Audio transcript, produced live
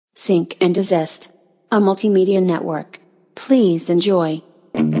Sync and Desist, a multimedia network. Please enjoy.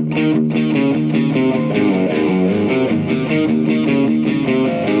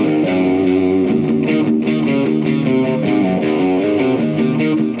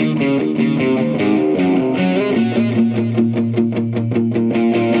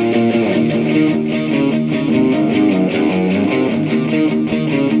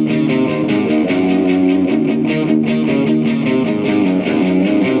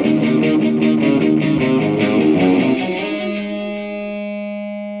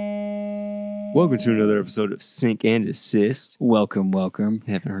 Welcome to another episode of Sync and Desist. Welcome.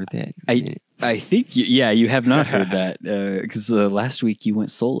 Haven't heard that. I think, you have not heard that because last week you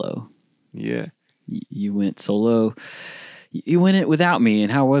went solo. Yeah. You went solo. You went it without me,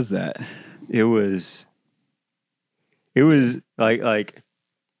 and how was that? It was like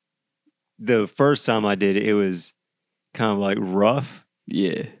the first time I did it, it was kind of like rough.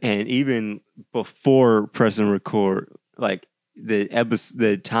 Yeah. And even before pressing record, like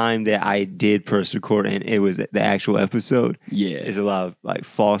the time that I did press record and it was the actual episode, is a lot of like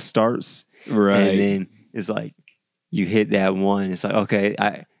false starts. Right. And then it's like you hit that one, it's like,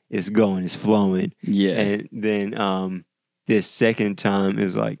 okay, it's going, it's flowing. Yeah. And then this second time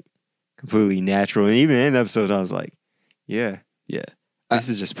is like completely natural. And even in the episode, I was like, yeah. This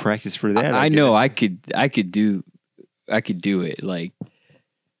is just practice for that. I know I could do it, like,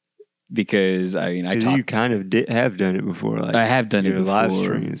 because you kind of have done it before. Like I have done it before. Live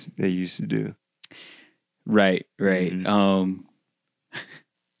streams they used to do. Right. Mm-hmm.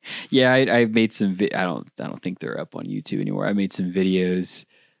 Yeah, I made some. I don't think they're up on YouTube anymore. I made some videos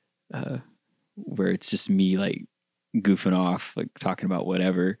where it's just me like goofing off, like talking about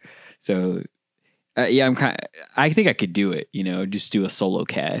whatever. So I think I could do it. Just do a solo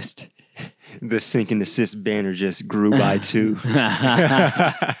cast. The Sync and Desist banner just grew by two.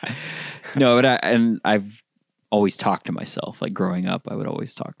 No, but I've always talked to myself. Like growing up, I would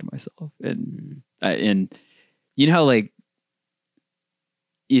always talk to myself, and you know how like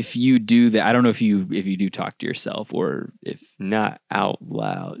if you do that, I don't know if you do talk to yourself or if not out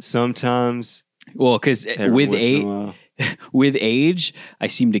loud. Sometimes, well, because with age, I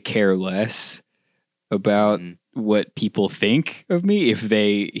seem to care less about what people think of me if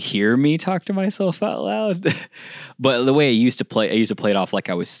they hear me talk to myself out loud. But the way I used to play it off like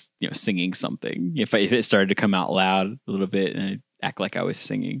I was singing something. If it started to come out loud a little bit and I'd act like I was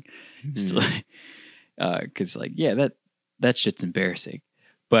singing, because that shit's embarrassing.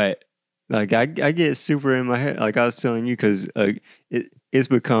 But like I get super in my head, like I was telling you, because it's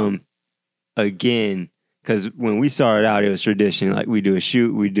become again, because when we started out, it was tradition. Like we do a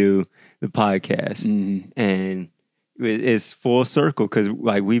shoot, we do the podcast, and it's full circle because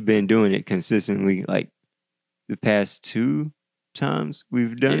like we've been doing it consistently. Like the past 2 times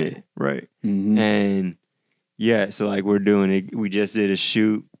we've done it, right? And so like we're doing it. We just did a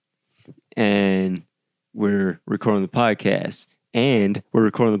shoot, and we're recording the podcast. And we're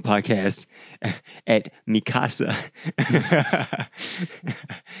recording the podcast at Mikasa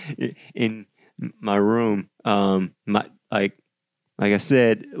in my room. Like I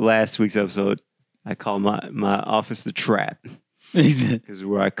said last week's episode, I call my office the trap because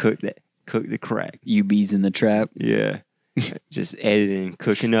where I cook the crack. You bees in the trap. Yeah, just editing,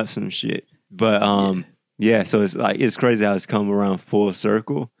 cooking up some shit. But so it's like it's crazy how it's come around full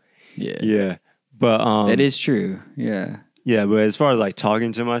circle. Yeah. But that is true. Yeah. Yeah, but as far as like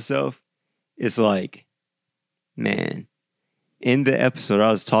talking to myself, it's like, man, in the episode,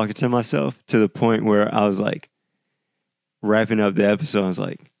 I was talking to myself to the point where I was like, wrapping up the episode, I was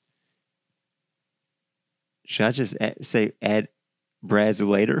like, should I just add Brad's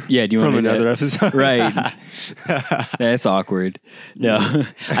later? Yeah, do you from want another episode? Right. That's awkward. No,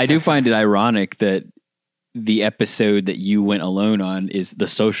 I do find it ironic that the episode that you went alone on is The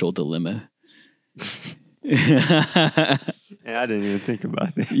Social Dilemma. Yeah, I didn't even think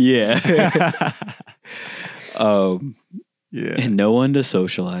about that. Yeah. Yeah. And no one to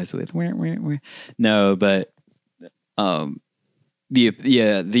socialize with. No, but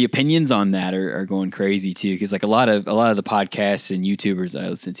the opinions on that are going crazy too, because like a lot of the podcasts and YouTubers that I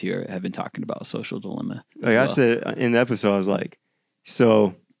listen to have been talking about Social Dilemma. Like I said in the episode, I was like,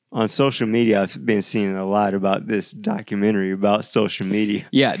 so on social media, I've been seeing a lot about this documentary about social media.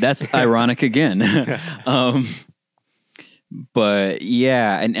 Yeah, that's ironic again. But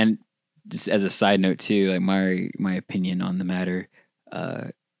yeah, and just as a side note too, like my opinion on the matter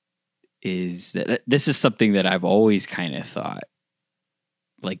is that this is something that I've always kind of thought.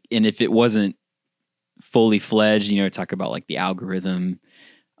 Like, and if it wasn't fully fledged, talk about like the algorithm,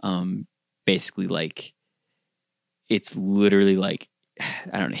 basically like it's literally like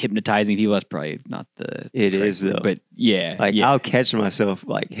I don't know, hypnotizing people. That's probably not the. It is though. But yeah, like yeah. I'll catch myself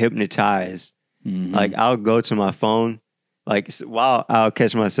like hypnotized. Mhm. Like I'll go to my phone, like while I'll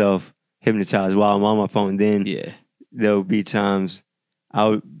catch myself hypnotized while I'm on my phone. Then yeah, there'll be times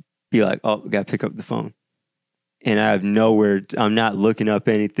I'll be like, oh, gotta pick up the phone, and I have nowhere. I'm not looking up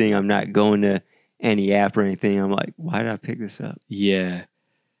anything. I'm not going to any app or anything. I'm like, why did I pick this up? yeah.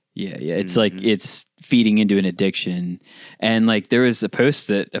 It's like Mhm. it's feeding into an addiction. And like there was a post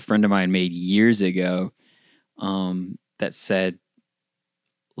that a friend of mine made years ago that said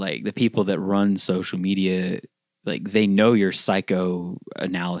like the people that run social media, like they know your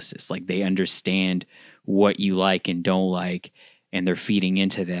psychoanalysis. Like they understand what you like and don't like, and they're feeding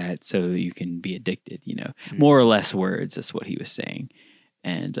into that so you can be addicted, more or less words. That's what he was saying.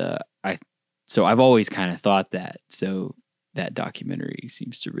 And so I've always kind of thought that. So that documentary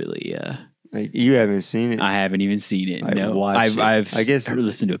seems to really Like you haven't seen it. I haven't even seen it. I've No, watched I've it. I guess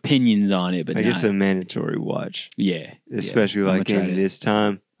listened to opinions on it, but I guess not- a mandatory watch, yeah, especially I'm like gonna try in to- this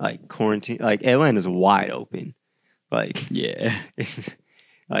time, like quarantine. Like Atlanta's wide open. Like yeah, it's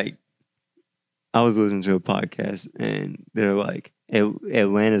like I was listening to a podcast and they're like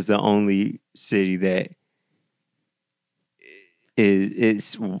Atlanta's the only city that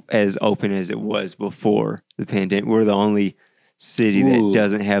is as open as it was before the pandemic. We're the only city Ooh. that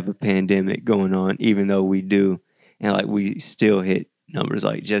doesn't have a pandemic going on, even though we do, and like we still hit numbers.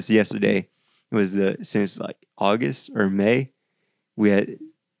 Like just yesterday was since like August or May, we had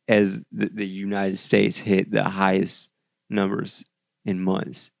as the United States hit the highest numbers in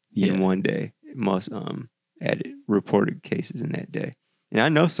months in one day. Most added reported cases in that day, and I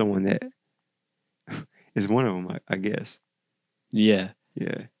know someone that is one of them. I guess. yeah.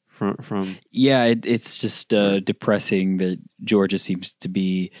 Yeah, from Yeah, it's just depressing that Georgia seems to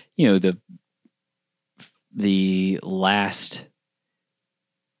be, the last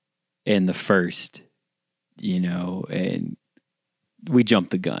and the first, and we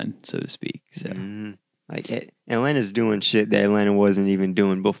jumped the gun, so to speak. So like Atlanta's doing shit that Atlanta wasn't even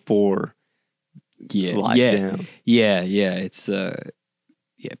doing before. Lockdown. Yeah. It's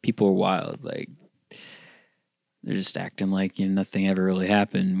people are wild. Like they're just acting like nothing ever really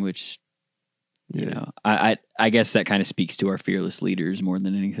happened, which I guess that kind of speaks to our fearless leaders more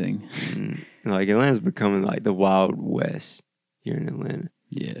than anything. Like Atlanta's becoming like the Wild West here in Atlanta.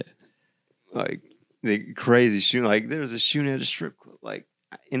 Yeah. Like the crazy shooting. Like there was a shooting at a strip club, like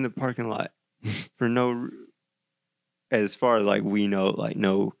in the parking lot for no, as far as like we know, like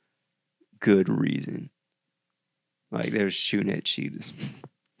no good reason. Like they were shooting at cheetahs.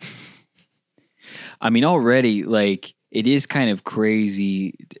 I mean, already, like, it is kind of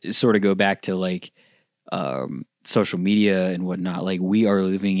crazy to sort of go back to, like, social media and whatnot. Like, we are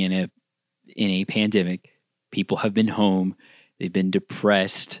living in a pandemic. People have been home. They've been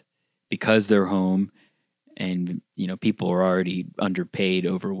depressed because they're home. And, people are already underpaid,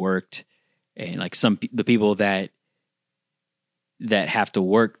 overworked. And, like, the people that have to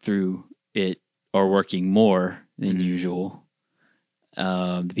work through it are working more than usual.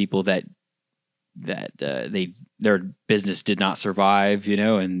 The people that their business did not survive,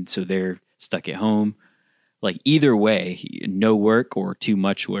 and so they're stuck at home. Like either way, no work or too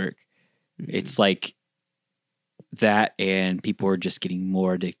much work. It's like that, and people are just getting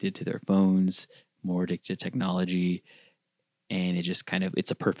more addicted to their phones, more addicted to technology, and it just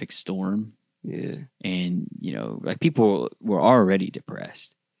it's a perfect storm. Yeah. And, like people were already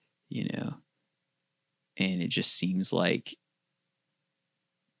depressed, and it just seems like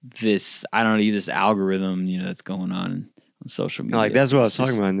this algorithm, that's going on social media. Like that's what I was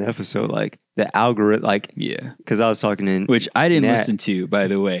talking about in the episode. Like the algorithm, like because I was talking in which I didn't listen to, by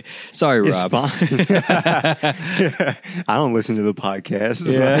the way. Sorry, it's Rob. fine. I don't listen to the podcast.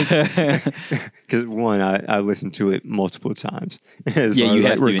 Because one, I listened to it multiple times. You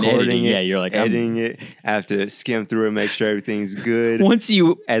have to recording it. Yeah, you're like editing it. I have to skim through it, make sure everything's good. Once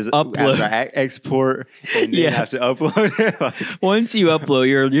you upload, after I export, and then have to upload it. Like, once you upload,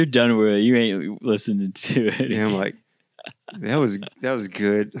 you're done with it. You ain't listening to it. Yeah, I'm like, that was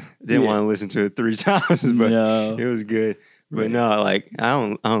good. Didn't want to listen to it 3 times, but it was good. But no, like I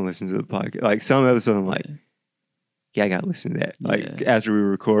don't listen to the podcast. Like some episodes, I'm like, I gotta listen to that. Like after we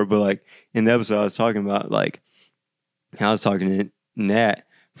record, but like in the episode I was talking about, like I was talking to Nat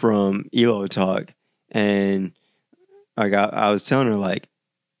from Elo Talk, and like I was telling her like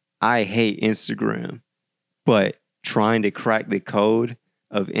I hate Instagram, but trying to crack the code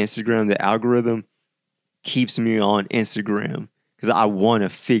of Instagram, the algorithm keeps me on Instagram because I want to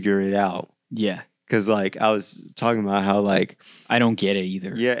figure it out. Yeah. Because like I was talking about how like I don't get it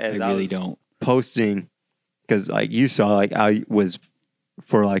either. Yeah, as I really don't. Posting because like you saw, like I was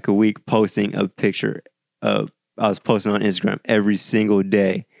for like a week posting a picture of, I was posting on Instagram every single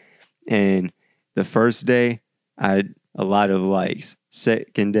day. And the first day, I had a lot of likes.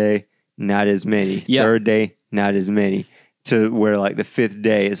 Second day, not as many. Yeah. Third day, not as many. To where like the fifth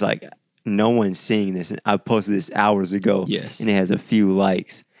day, it's like, no one's seeing this. I posted this hours ago. Yes. And it has a few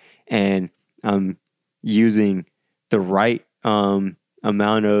likes. And I'm using the right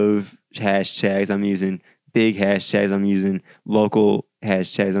amount of hashtags. I'm using big hashtags. I'm using local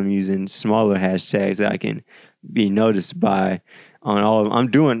hashtags. I'm using smaller hashtags that I can be noticed by on all of them.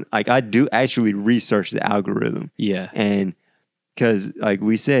 I'm doing, like, I do actually research the algorithm. Yeah. And because, like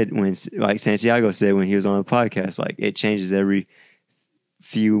we said, when, like Santiago said when he was on the podcast, like, it changes every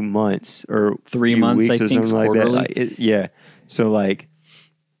few months or 3 few months, weeks I or think, something like that. quarterly. Like, yeah. So, like,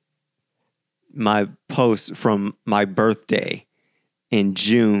 my post from my birthday in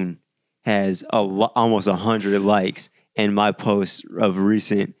June has almost 100 likes, and my posts of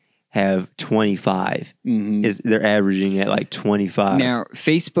recent have 25. Mm-hmm. They're averaging at like 25. Now,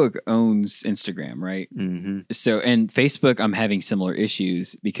 Facebook owns Instagram, right? Mm-hmm. So, and Facebook, I'm having similar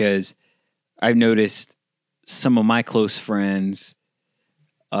issues because I've noticed some of my close friends,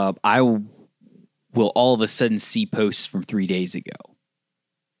 I will all of a sudden see posts from 3 days ago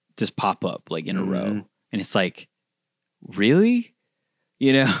just pop up like in a row. And it's like, really?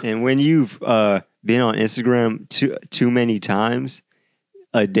 You know? And when you've been on Instagram too many times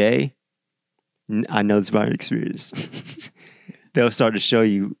a day, I know this by experience, they'll start to show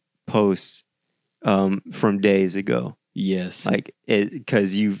you posts from days ago. Yes. Like,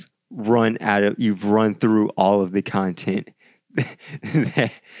 because you've run through all of the content.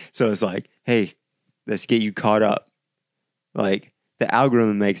 So it's like, hey, let's get you caught up. Like, the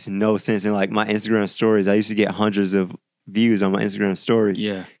algorithm makes no sense. And like my Instagram stories, I used to get hundreds of views on my Instagram stories.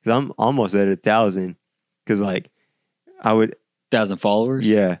 Yeah. Because I'm almost at 1,000. Because like I would 1,000 followers?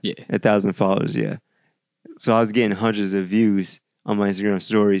 Yeah. Yeah. 1,000 followers, yeah. So I was getting hundreds of views on my Instagram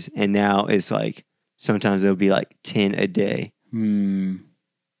stories. And now it's like sometimes it'll be like 10 a day.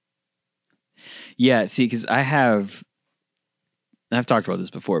 Yeah, see, because I've talked about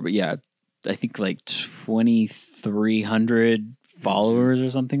this before, but yeah, I think like 2,300 followers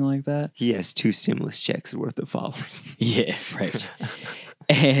or something like that. He has 2 stimulus checks worth of followers. Yeah, right.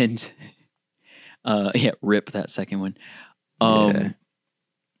 And rip that second one. Yeah.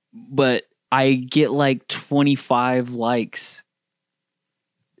 But I get like 25 likes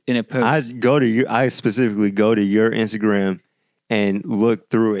in a post. I specifically go to your Instagram and look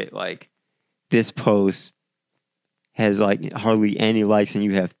through it. Like, this post has like hardly any likes and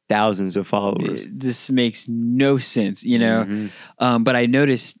you have thousands of followers. This makes no sense, you know? Mm-hmm. But I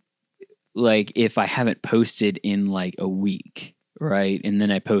noticed, like, if I haven't posted in like a week, right? And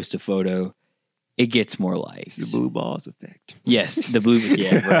then I post a photo, it gets more likes. It's the blue balls effect. Yes, the blue,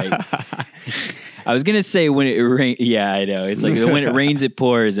 yeah, right. I was going to say when it rains, yeah, I know. It's like when it rains, it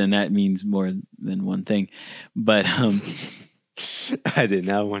pours, and that means more than one thing. But I did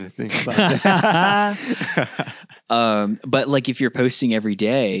not want to think about that. But like if you're posting every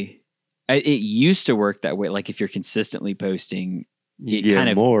day, it used to work that way. Like if you're consistently posting, you get kind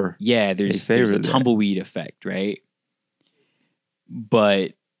of more. Yeah, there's a tumbleweed effect, right?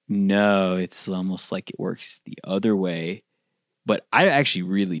 But no, it's almost like it works the other way. But I actually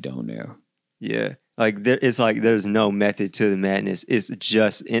really don't know. Yeah, like it's like there's no method to the madness. It's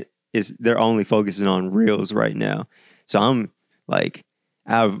just they're only focusing on reels right now. So I'm like,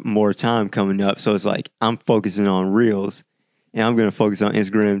 I have more time coming up, so it's like I'm focusing on reels, and I'm gonna focus on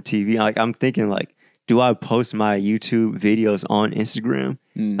Instagram TV. Like I'm thinking, like, do I post my YouTube videos on Instagram?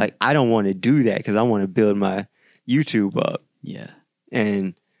 Like I don't want to do that because I want to build my YouTube up. Yeah,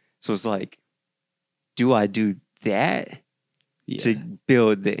 and so it's like, do I do that to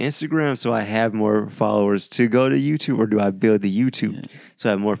build the Instagram so I have more followers to go to YouTube, or do I build the YouTube so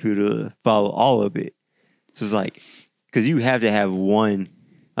I have more people to follow all of it? So it's like, because you have to have one,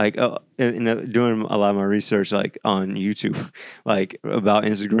 like, doing a lot of my research, like on YouTube, like about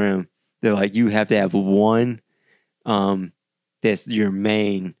Instagram, they're like, you have to have one that's your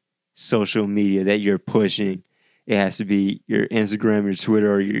main social media that you're pushing. It has to be your Instagram, your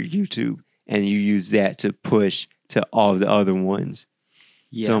Twitter, or your YouTube, and you use that to push to all the other ones.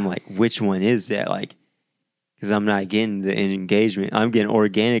 Yeah. So I'm like, which one is that? Like, because I'm not getting the engagement. I'm getting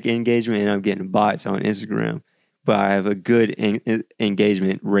organic engagement, and I'm getting bots on Instagram. But I have a good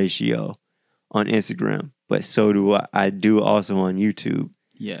engagement ratio on Instagram. But so do I do also on YouTube.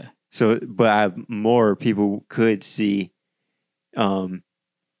 Yeah. So, but I have more people could see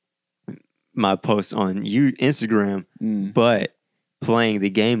my posts on Instagram, but playing the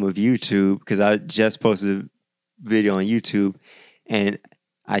game of YouTube, because I just posted a video on YouTube, and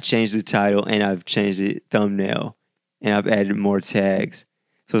I changed the title and I've changed the thumbnail and I've added more tags.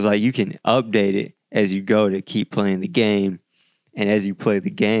 So it's like you can update it as you go to keep playing the game. And as you play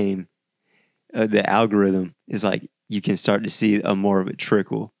the game, the algorithm is like you can start to see a more of a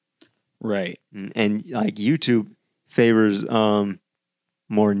trickle. Right. And like YouTube favors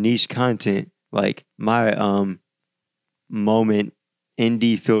more niche content. Like my moment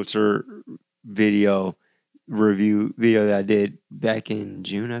indie filter video review video that I did back in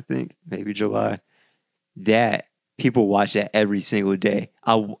June, I think, maybe July, that people watch that every single day.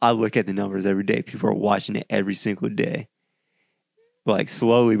 I look at the numbers every day. People are watching it every single day. Like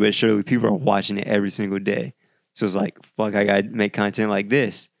slowly but surely, people are watching it every single day. So it's like, fuck, I gotta make content like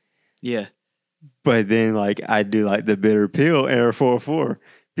this. Yeah. But then like I do like the Bitter Pill Error 404.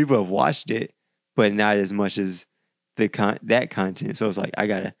 People have watched it, but not as much as that content. So it's like I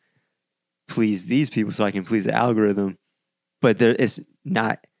gotta please these people so I can please the algorithm. But it's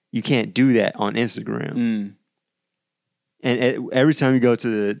not. You can't do that on Instagram. And every time you go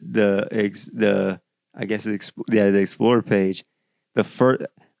to the Explore page,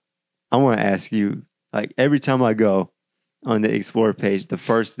 I want to ask you, like every time I go on the Explore page, the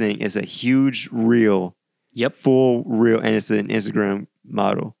first thing is a huge reel. Yep. Full reel, and it's an Instagram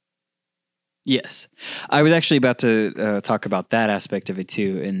model. Yes. I was actually about to talk about that aspect of it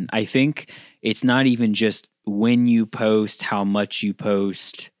too. And I think it's not even just when you post, how much you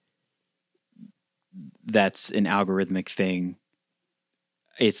post. That's an algorithmic thing.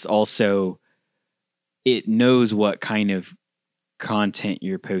 It's also, it knows what kind of content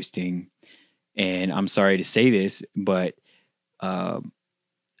you're posting. And I'm sorry to say this, but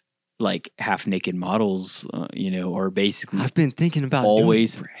like half naked models, are basically I've been thinking about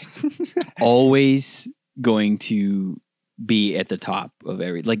always going to be at the top of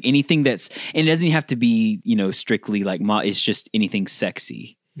like anything and it doesn't have to be, strictly like it's just anything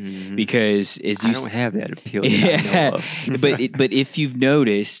sexy. Mm-hmm. Because I don't have that appeal. Yeah, but if you've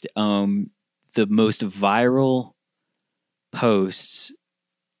noticed, the most viral posts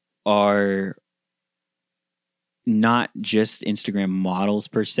are not just Instagram models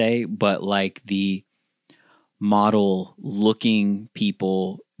per se, but like the model looking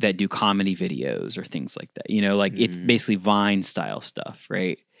people that do comedy videos or things like that. Like it's basically Vine style stuff,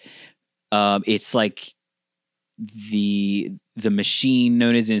 right? It's like the machine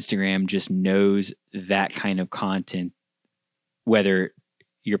known as Instagram just knows that kind of content, whether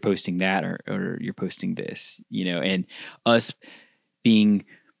you're posting that or you're posting this, and us being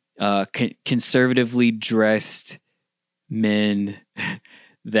conservatively dressed men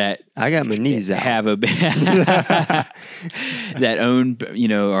that I got my knees out, have that own,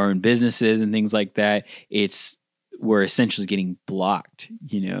 our own businesses and things like that. We're essentially getting blocked,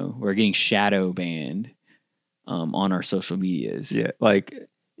 we're getting shadow banned on our social medias. Yeah, like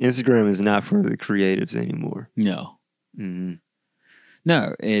Instagram is not for the creatives anymore. No. Mm-hmm.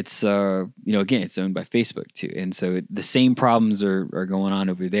 No, it's again, it's owned by Facebook too, and so the same problems are going on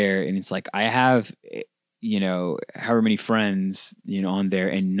over there. And it's like I have, however many friends, on there,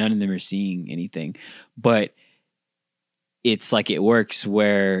 and none of them are seeing anything. But it's like it works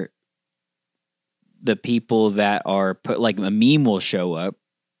where the people that are like a meme will show up,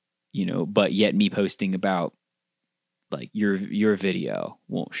 but yet me posting about like your video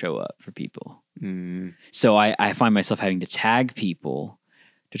won't show up for people. So I find myself having to tag people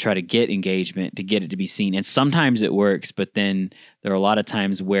to try to get engagement, to get it to be seen. And sometimes it works, but then there are a lot of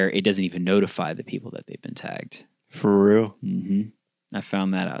times where it doesn't even notify the people that they've been tagged. For real? Mm-hmm. I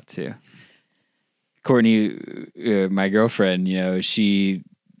found that out too. Courtney, my girlfriend,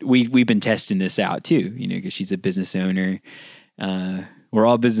 we've been testing this out too, because she's a business owner. We're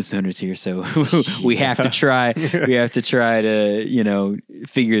all business owners here, so we have to try. We have to try to,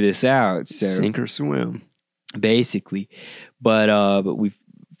 figure this out. So sink or swim, basically. But we've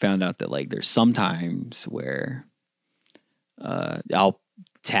found out that like there's sometimes where I'll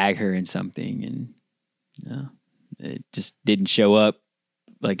tag her in something, and it just didn't show up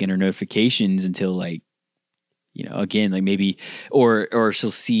like in her notifications until like, again, like maybe or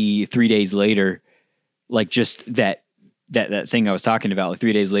she'll see 3 days later, like just that thing I was talking about, like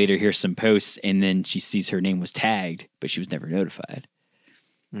 3 days later, here's some posts, and then she sees her name was tagged, but she was never notified.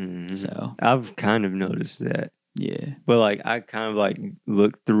 Mm-hmm. So I've kind of noticed that. Yeah. But like I kind of like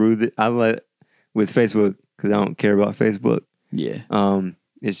look through with Facebook, because I don't care about Facebook. Yeah.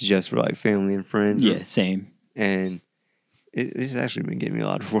 It's just for like family and friends. Yeah, same. And it's actually been getting me a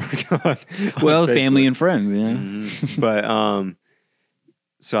lot of work on well, family and friends, yeah. Mm-hmm. But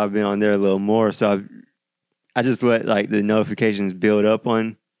so I've been on there a little more. So I just let like the notifications build up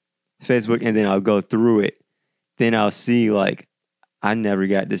on Facebook, and then I'll go through it. Then I'll see like I never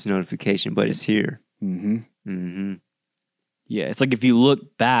got this notification, but it's here. Mm-hmm. Mm-hmm. Yeah, it's like if you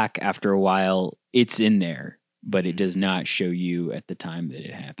look back after a while, it's in there, but it does not show you at the time that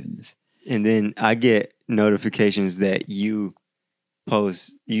it happens. And then I get notifications that you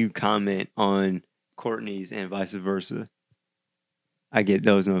comment on Courtney's and vice versa. I get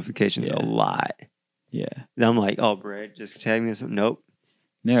those notifications a lot. Yeah. I'm like, oh, Brad, just tag me something. Nope.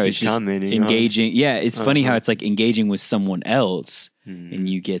 No, He's it's just commenting, engaging. Yeah, it's funny how it's like engaging with someone else, Mhm. and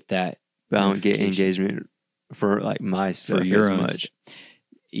you get that. But I don't get engagement for like my stuff for your as own much.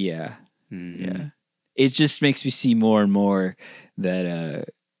 Yeah. Mhm. Yeah. It just makes me see more and more that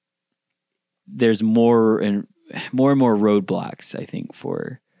there's more and more roadblocks, I think,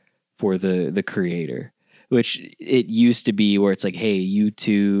 for the creator. Which it used to be where it's like, hey,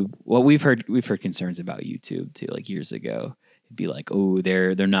 YouTube. Well, we've heard concerns about YouTube too, like years ago. It'd be like, oh,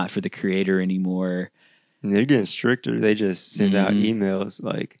 they're not for the creator anymore. And they're getting stricter. They just send out emails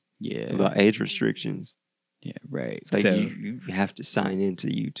like about age restrictions. Yeah, right. It's like so, you have to sign into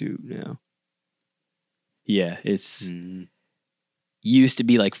YouTube now. Yeah, it's used to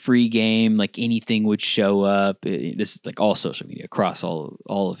be like free game, like anything would show up. This is like all social media across all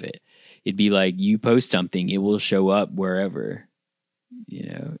of it. It'd be like you post something, it will show up wherever. You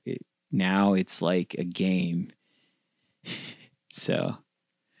know, now it's like a game. So,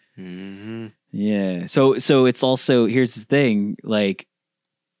 yeah. So it's also, here's the thing, like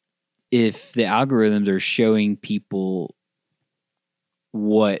if the algorithms are showing people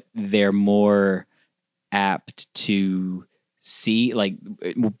what they're more apt to see, like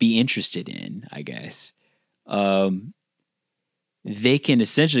be interested in, I guess, they can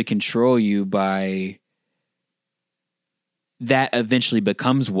essentially control you by that eventually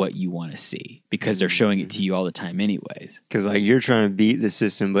becomes what you want to see because they're showing it to you all the time anyways. Because like you're trying to beat the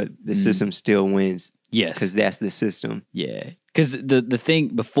system, but the system still wins. Yes. Because that's the system. Yeah. Because the thing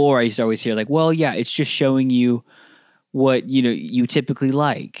before, I used to always hear like, well, yeah, it's just showing you what, you know, you typically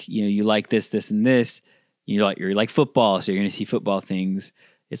like. You know, you like this, and this. You're like football, so you're going to see football things.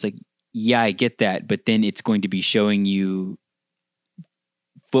 It's like, yeah, I get that. But then it's going to be showing you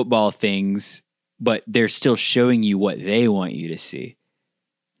football things, but they're still showing you what they want you to see,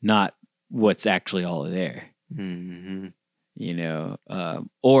 not what's actually all there. Mm-hmm. You know,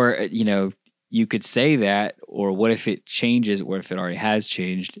 or, you know, you could say that, or what if it changes? What if it already has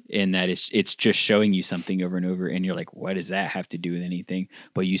changed in that it's just showing you something over and over, and you're like, what does that have to do with anything?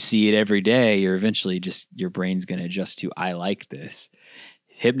 But you see it every day. You're eventually just, your brain's going to adjust to, I like this.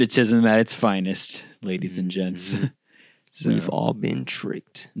 Hypnotism at its finest, ladies and gents. So, we've all been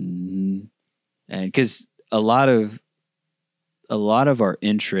tricked. And because a lot of our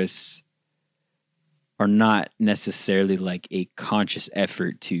interests are not necessarily like a conscious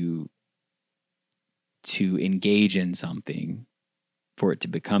effort to engage in something for it to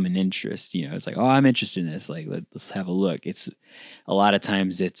become an interest. You know, it's like, oh, I'm interested in this. Like, let's have a look. It's a lot of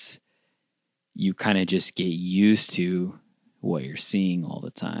times it's, you kind of just get used to what you're seeing all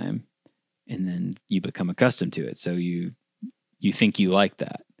the time, and then you become accustomed to it. So you think you like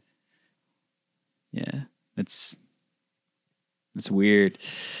that. Yeah, that's weird.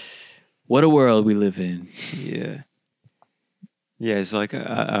 What a world we live in. Yeah. Yeah, it's like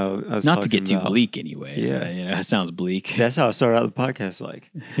I was not to get too about, bleak, anyways. Yeah, you know, it sounds bleak. That's how I started out the podcast. Like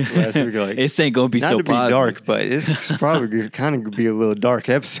last week, like it's ain't gonna be not so to be positive. dark, but it's probably kind of be a little dark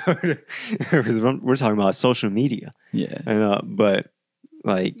episode because we're talking about social media. Yeah, and but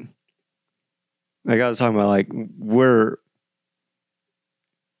like I was talking about, like we're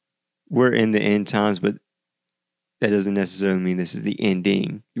in the end times, but that doesn't necessarily mean this is the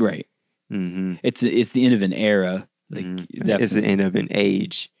ending. Right. Mm-hmm. It's the end of an era. Like it's the end of an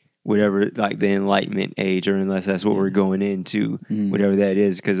age, whatever, like the Enlightenment age, or unless that's what we're going into, whatever that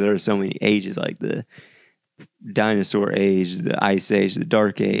is, because there are so many ages, like the dinosaur age, the ice age, the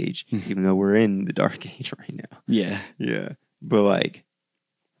dark age, even though we're in the dark age right now. Yeah. Yeah. But like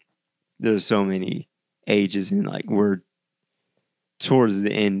there's so many ages, and like we're towards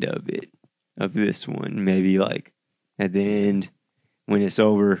the end of it, of this one. Maybe like at the end, when it's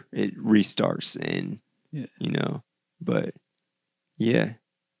over, it restarts, and you know. But yeah,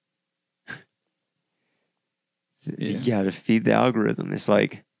 you got to feed the algorithm. It's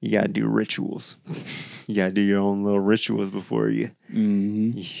like you got to do rituals. You got to do your own little rituals before you.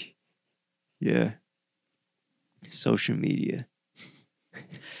 Mm-hmm. Yeah. Social media.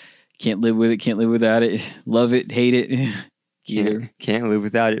 Can't live with it. Can't live without it. Love it. Hate it. Can't live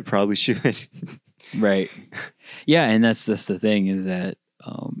without it. Probably should. Right. Yeah, and that's the thing, is that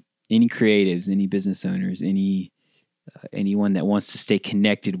any creatives, any business owners, anyone that wants to stay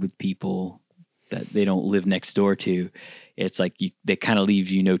connected with people that they don't live next door to, it's like they kind of leave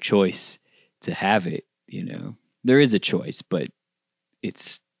you no choice to have it. There is a choice, but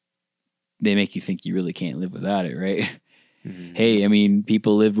they make you think you really can't live without it, right? Mm-hmm. Hey, I mean,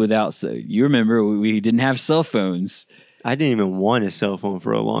 people live without. So you remember we didn't have cell phones. I didn't even want a cell phone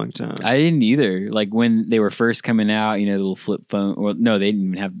for a long time. I didn't either. Like when they were first coming out, the little flip phone. Well, no, they didn't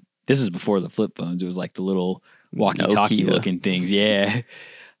even have. This is before the flip phones. It was like the little walkie-talkie looking things. Yeah,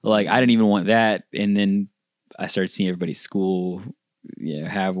 like I didn't even want that. And then I started seeing everybody's school,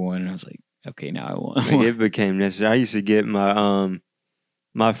 have one. And I was like, okay, now I want. Like it became necessary. I used to get my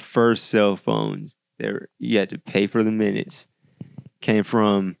my first cell phones. You had to pay for the minutes. Came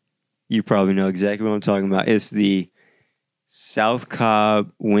from, you probably know exactly what I'm talking about. It's the South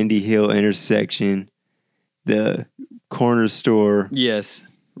Cobb, Windy Hill intersection, the corner store. Yes.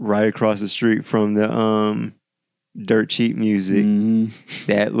 Right across the street from the Dirt Cheap Music. Mm-hmm.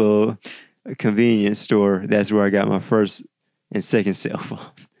 That little convenience store. That's where I got my first and second cell phone.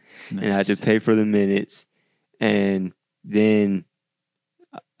 Nice. And I had to pay for the minutes. And then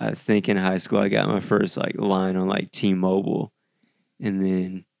I think in high school I got my first line on T-Mobile, and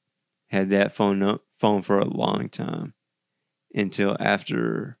then had that phone for a long time until I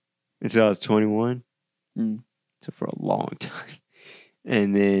was 21. So for a long time,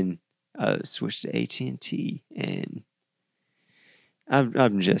 and then I switched to AT&T, and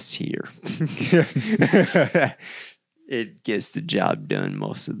I'm just here. It gets the job done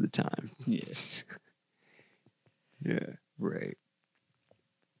most of the time. Yes. Yeah. Right.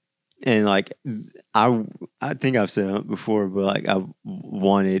 And I think I've said it before, but I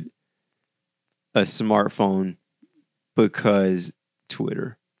wanted a smartphone because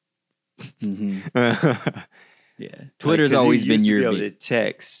Twitter. Mm-hmm. Yeah, Twitter's always been your. You used to be able to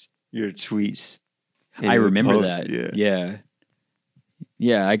text your tweets. I remember that. Yeah.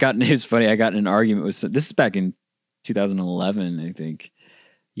 It was funny. I got in an argument with. This is back in 2011, I think.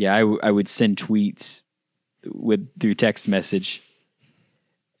 Yeah, I would send tweets through text message.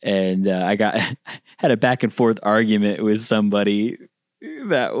 And I had a back and forth argument with somebody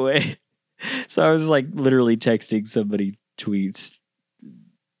that way. So I was literally texting somebody tweets.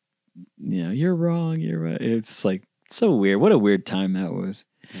 You're wrong. You're right. It's so weird. What a weird time that was.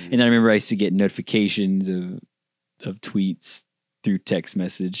 Mm-hmm. And I remember I used to get notifications of tweets through text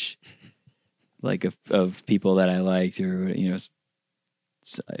message, of people that I liked, or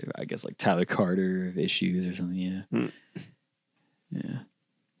I guess Tyler Carter of Issues or something. Yeah. Mm. Yeah.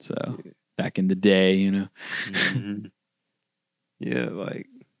 So back in the day, Mm-hmm. Yeah,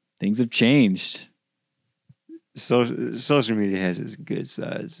 things have changed. Social media has its good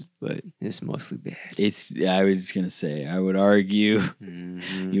sides, but it's mostly bad. I was gonna say, I would argue,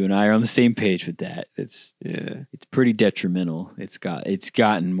 mm-hmm. You and I are on the same page with that. It's pretty detrimental. It's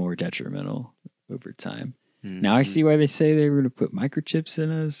gotten more detrimental over time. Mm-hmm. Now I see why they say they were going to put microchips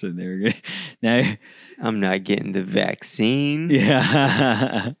in us, and they're going to. Now I'm not getting the vaccine.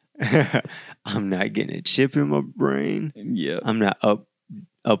 Yeah. I'm not getting a chip in my brain. Yeah. I'm not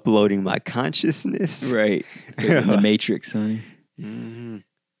uploading my consciousness. Right. The Matrix, honey. Mm-hmm.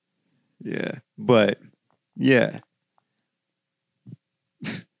 Yeah. But yeah.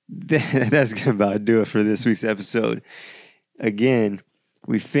 That's gonna about do it for this week's episode. Again,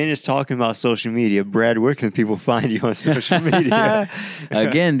 we finished talking about social media. Brad, where can people find you on social media?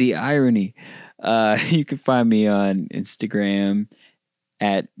 Again, the irony. You can find me on Instagram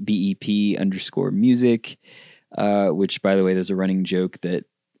at BEP_music, which, by the way, there's a running joke that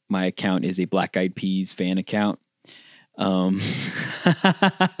my account is a Black Eyed Peas fan account. And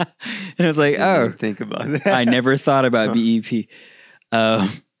I was like, think about that. I never thought about BEP.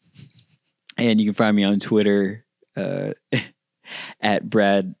 And you can find me on Twitter at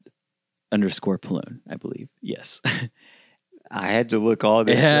Brad_Pallone, I believe. Yes. I had to look all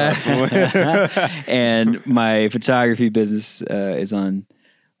this up. And my photography business is on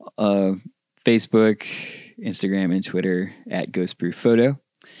Facebook, Instagram, and Twitter at Ghost Brew Photo.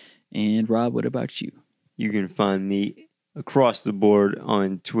 And Rob, what about you? You can find me across the board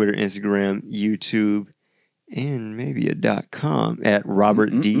on Twitter, Instagram, YouTube, and maybe a .com at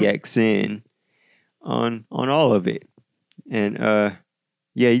RobertDXN on all of it. And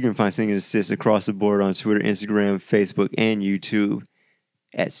you can find Sync and Desist across the board on Twitter, Instagram, Facebook, and YouTube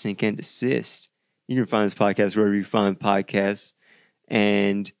at Sync and Desist. You can find this podcast wherever you find podcasts.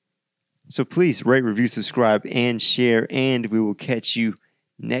 And so please rate, review, subscribe, and share. And we will catch you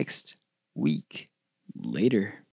next week. Later.